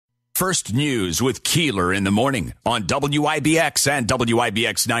First News with Keeler in the morning on WIBX and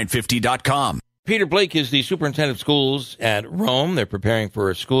WIBX950.com. Peter Blake is the superintendent of schools at Rome. They're preparing for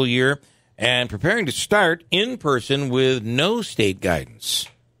a school year and preparing to start in person with no state guidance.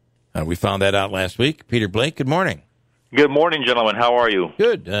 We found that out last week. Peter Blake, good morning. Good morning, gentlemen. How are you?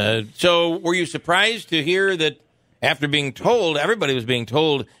 Good. So were you surprised to hear that after being told, everybody was being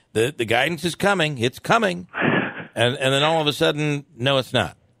told that the guidance is coming, it's coming, and then all of a sudden, no, it's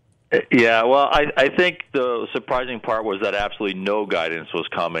not? Yeah, well, I think the surprising part was that absolutely no guidance was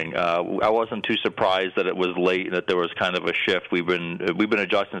coming. I wasn't too surprised that it was late and that there was kind of a shift. We've been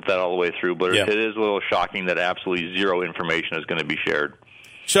adjusting to that all the way through, but It is a little shocking that absolutely zero information is going to be shared.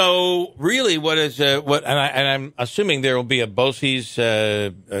 So, really, and I'm assuming there will be a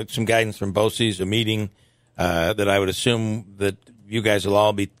BOCES, some guidance from BOCES, a meeting that I would assume that you guys will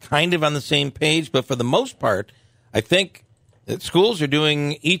all be kind of on the same page. But for the most part, I think that schools are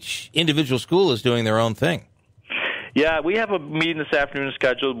each individual school is doing their own thing. Yeah, we have a meeting this afternoon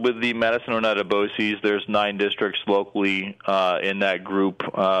scheduled with the Madison Oneida BOCES. There's 9 districts locally in that group.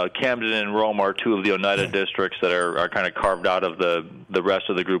 Camden and Rome are 2 of the Oneida districts that are kind of carved out of the rest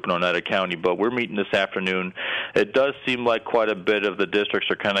of the group in Oneida County. But we're meeting this afternoon. It does seem like quite a bit of the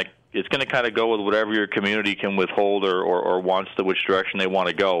districts are it's going to kind of go with whatever your community can withhold or wants to which direction they want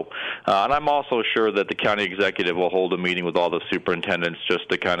to go. And I'm also sure that the county executive will hold a meeting with all the superintendents just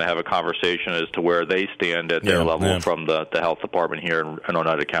to kind of have a conversation as to where they stand at their level from the health department here in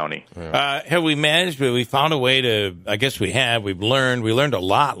Oneida County. Have we managed, we found a way to, I guess we have, we learned a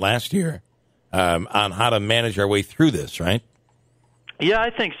lot last year on how to manage our way through this, right? Yeah,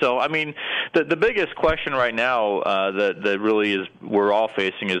 I think so. I mean, the biggest question right now that really is we're all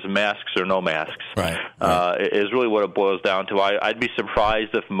facing is masks or no masks. Right. Is really what it boils down to. I'd be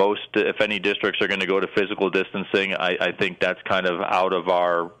surprised if any districts are going to go to physical distancing. I think that's kind of out of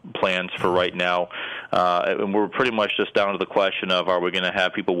our plans for right now. And we're pretty much just down to the question of, are we going to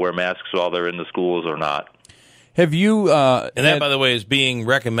have people wear masks while they're in the schools or not? Have you? And that, by the way, is being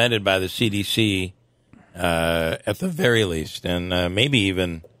recommended by the CDC. At the very least, and maybe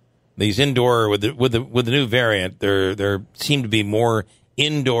even these indoor with the new variant, there seem to be more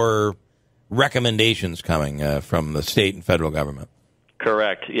indoor recommendations coming from the state and federal government.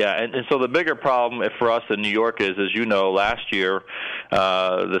 Correct. Yeah, and so the bigger problem for us in New York is, as you know, last year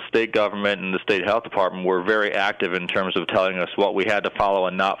the state government and the state health department were very active in terms of telling us what we had to follow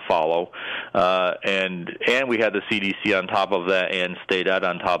and not follow, and we had the CDC on top of that and state ed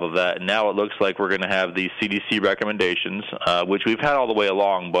on top of that. And now it looks like we're going to have these CDC recommendations, which we've had all the way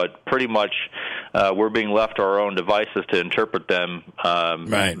along, but pretty much we're being left to our own devices to interpret them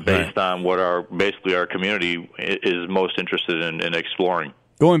based on what our community is most interested in exploring.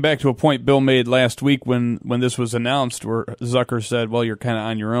 Going back to a point Bill made last week when this was announced, where Zucker said, well, you're kind of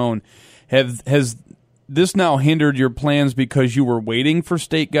on your own. Has this now hindered your plans because you were waiting for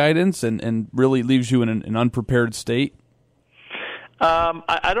state guidance and really leaves you in an unprepared state?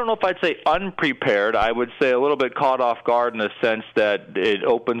 I don't know if I'd say unprepared. I would say a little bit caught off guard in the sense that it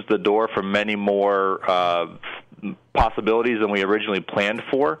opens the door for many more possibilities than we originally planned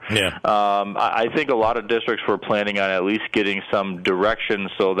for. Yeah. I think a lot of districts were planning on at least getting some direction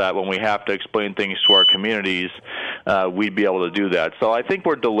so that when we have to explain things to our communities, we'd be able to do that. So I think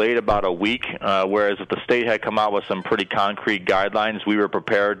we're delayed about a week, whereas if the state had come out with some pretty concrete guidelines, we were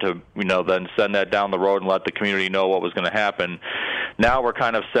prepared to, then send that down the road and let the community know what was going to happen. Now we're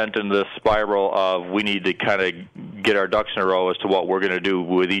kind of sent into this spiral of we need to kind of get our ducks in a row as to what we're going to do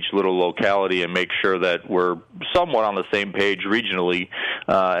with each little locality and make sure that we're somewhat on the same page regionally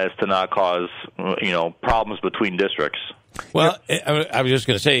as to not cause problems between districts. Well, I was just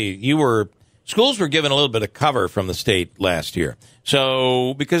going to say schools were given a little bit of cover from the state last year.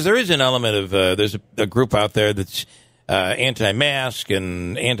 So because there is an element of there's a group out there that's anti-mask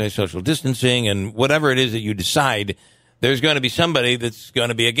and anti-social distancing and whatever it is that you decide, there's going to be somebody that's going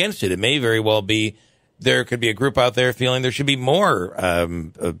to be against it. It may very well be there could be a group out there feeling there should be more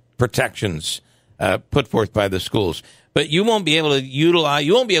protections put forth by the schools. But you won't be able to utilize.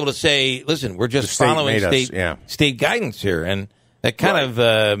 You won't be able to say, "Listen, we're just following state guidance here," and that kind of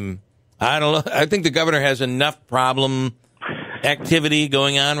I don't know. I think the governor has enough problem activity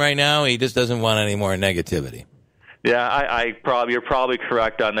going on right now. He just doesn't want any more negativity. Yeah, you're probably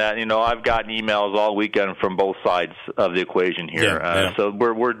correct on that. I've gotten emails all weekend from both sides of the equation here. So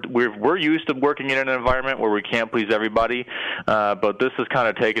we're used to working in an environment where we can't please everybody, but this has kind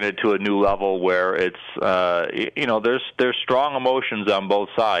of taken it to a new level where it's there's strong emotions on both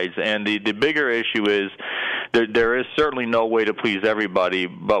sides, and the bigger issue is there is certainly no way to please everybody,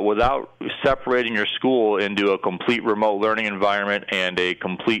 but without separating your school into a complete remote learning environment and a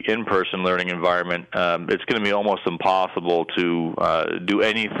complete in-person learning environment, it's going to be almost impossible to do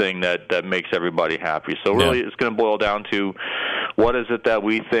anything that makes everybody happy. So really, it's going to boil down to what is it that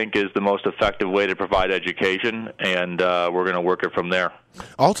we think is the most effective way to provide education, and we're going to work it from there.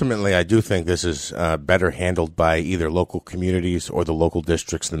 Ultimately, I do think this is better handled by either local communities or the local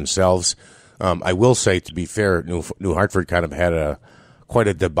districts themselves. I will say, to be fair, New Hartford kind of had quite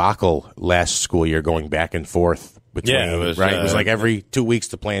a debacle last school year, going back and forth between. Yeah, it was It was like every 2 weeks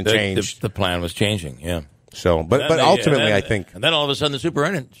the plan changed. The plan was changing. Yeah. So, but ultimately, I think. And then all of a sudden, the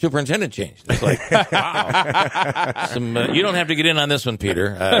superintendent changed. It's like, wow. You don't have to get in on this one,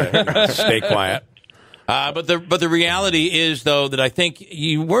 Peter. Stay quiet. But the reality is, though, that I think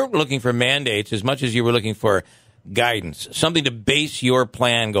you weren't looking for mandates as much as you were looking for guidance, something to base your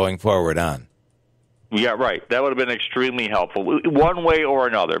plan going forward on. Yeah, right. That would have been extremely helpful, one way or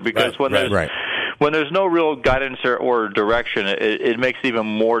another, because when there's no real guidance or direction, it makes it even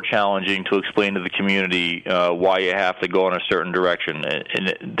more challenging to explain to the community why you have to go in a certain direction.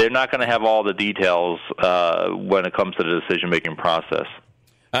 And they're not going to have all the details when it comes to the decision-making process.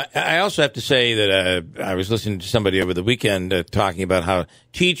 I also have to say that I was listening to somebody over the weekend talking about how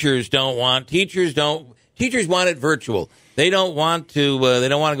teachers want it virtual. They don't want to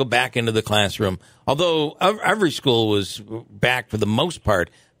go back into the classroom. Although every school was back for the most part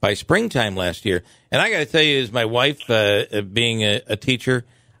by springtime last year. And I got to tell you, as my wife being a teacher,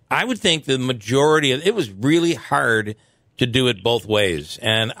 I would think the majority of it was really hard to do it both ways.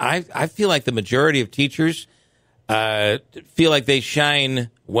 And I feel like the majority of teachers feel like they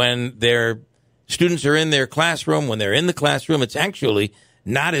shine when their students are in their classroom. When they're in the classroom, it's actually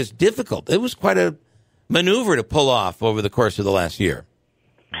not as difficult. It was quite a maneuver to pull off over the course of the last year.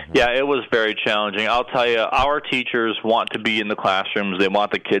 Yeah, it was very challenging. I'll tell you, our teachers want to be in the classrooms. They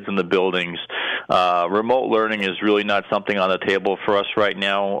want the kids in the buildings. Remote learning is really not something on the table for us right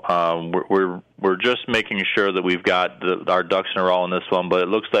now. We're just making sure that we've got our ducks in a row on this one, but it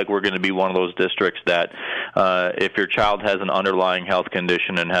looks like we're going to be one of those districts that if your child has an underlying health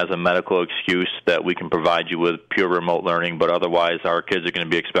condition and has a medical excuse, that we can provide you with pure remote learning, but otherwise our kids are going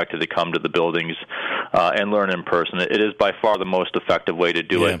to be expected to come to the buildings and learn in person. It is by far the most effective way to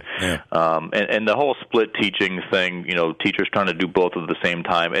do it. Yeah. And the whole split teaching thing, teachers trying to do both at the same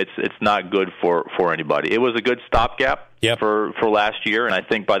time, it's not good for anybody. It was a good stopgap. Yep. For last year, and I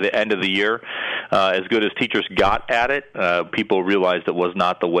think by the end of the year, as good as teachers got at it, people realized it was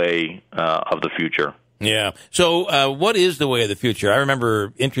not the way of the future. Yeah. So what is the way of the future? I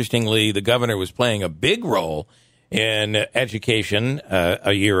remember, interestingly, the governor was playing a big role in education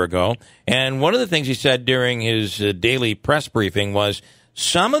a year ago, and one of the things he said during his daily press briefing was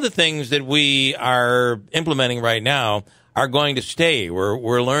some of the things that we are implementing right now are going to stay.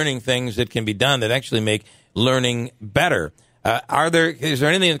 We're learning things that can be done that actually make learning better. Is there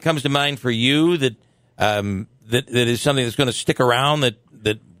anything that comes to mind for you that is something that's going to stick around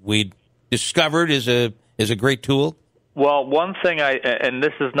that we discovered is a great tool? Well, one thing and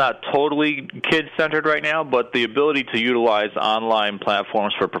this is not totally kid-centered right now, but the ability to utilize online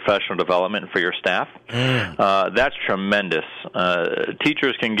platforms for professional development for your staff, that's tremendous.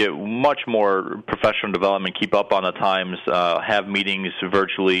 Teachers can get much more professional development, keep up on the times, have meetings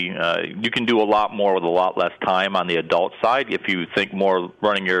virtually. You can do a lot more with a lot less time on the adult side if you think more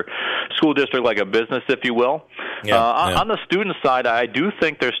running your school district like a business, if you will. On the student side, I do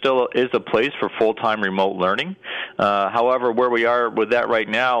think there still is a place for full-time remote learning. However, where we are with that right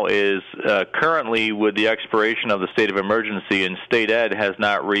now is currently with the expiration of the state of emergency, and state ed has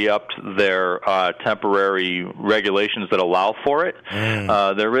not re-upped their temporary regulations that allow for it.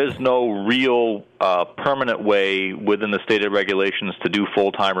 There is no real permanent way within the state ed regulations to do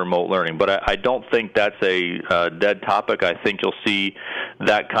full-time remote learning. But I don't think that's a dead topic. I think you'll see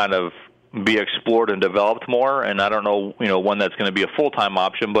that kind of be explored and developed more, and I don't know, when that's going to be a full-time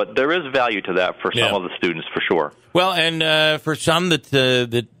option, but there is value to that for some of the students, for sure. Well, and for some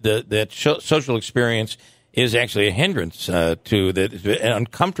that social experience is actually a hindrance to that, and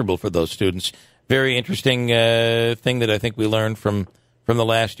uncomfortable for those students. Very interesting thing that I think we learned from the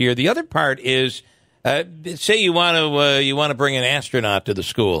last year. The other part is, say you want to bring an astronaut to the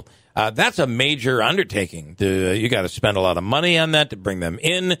school. That's a major undertaking. You got to spend a lot of money on that to bring them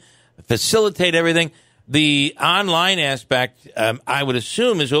in. Facilitate everything. The online aspect, I would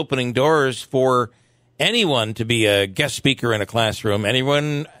assume, is opening doors for anyone to be a guest speaker in a classroom,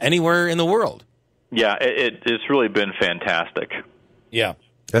 anywhere in the world. Yeah, it's really been fantastic. Yeah.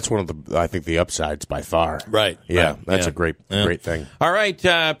 That's one of the, I think, the upsides by far. Right. Yeah, right. that's a great thing. All right,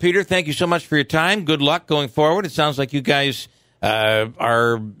 Peter, thank you so much for your time. Good luck going forward. It sounds like you guys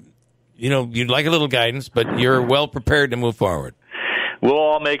are, you'd like a little guidance, but you're well prepared to move forward. We'll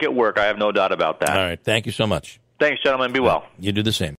all make it work. I have no doubt about that. All right. Thank you so much. Thanks, gentlemen. Be well. You do the same.